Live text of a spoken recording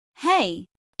Hey,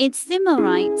 it's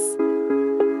Zimorites.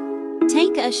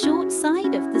 Take a short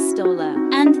side of the stola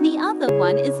and the other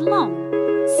one is long.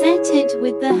 Set it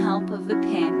with the help of a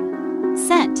pin.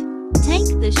 Set.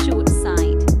 Take the short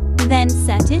side. Then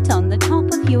set it on the top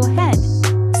of your head.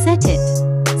 Set it.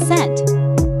 Set.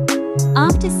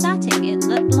 After setting it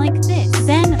look like this.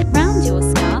 Then round your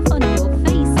scarf on your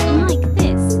face like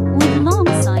this with long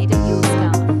side of your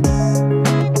scarf.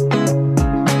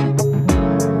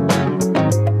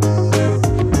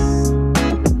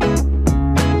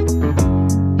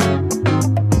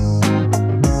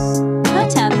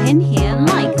 Put a pin here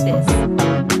like this.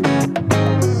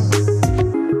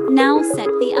 Now set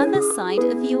the other side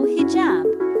of your hijab.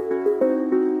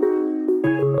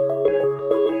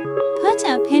 Put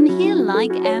a pin here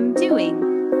like I'm doing.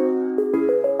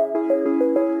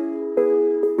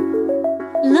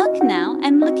 Look now,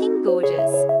 I'm looking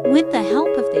gorgeous. With the help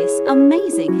of this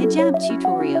amazing hijab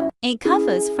tutorial, it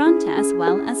covers front as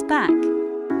well as back.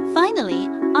 Finally,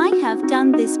 I have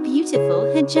done this beautiful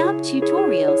hijab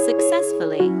tutorial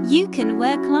successfully. You can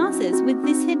wear classes with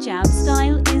this hijab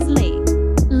style easily.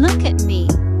 Look at me.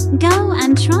 Go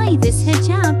and try this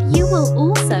hijab, you will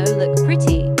also look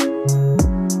pretty.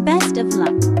 Best of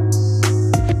luck.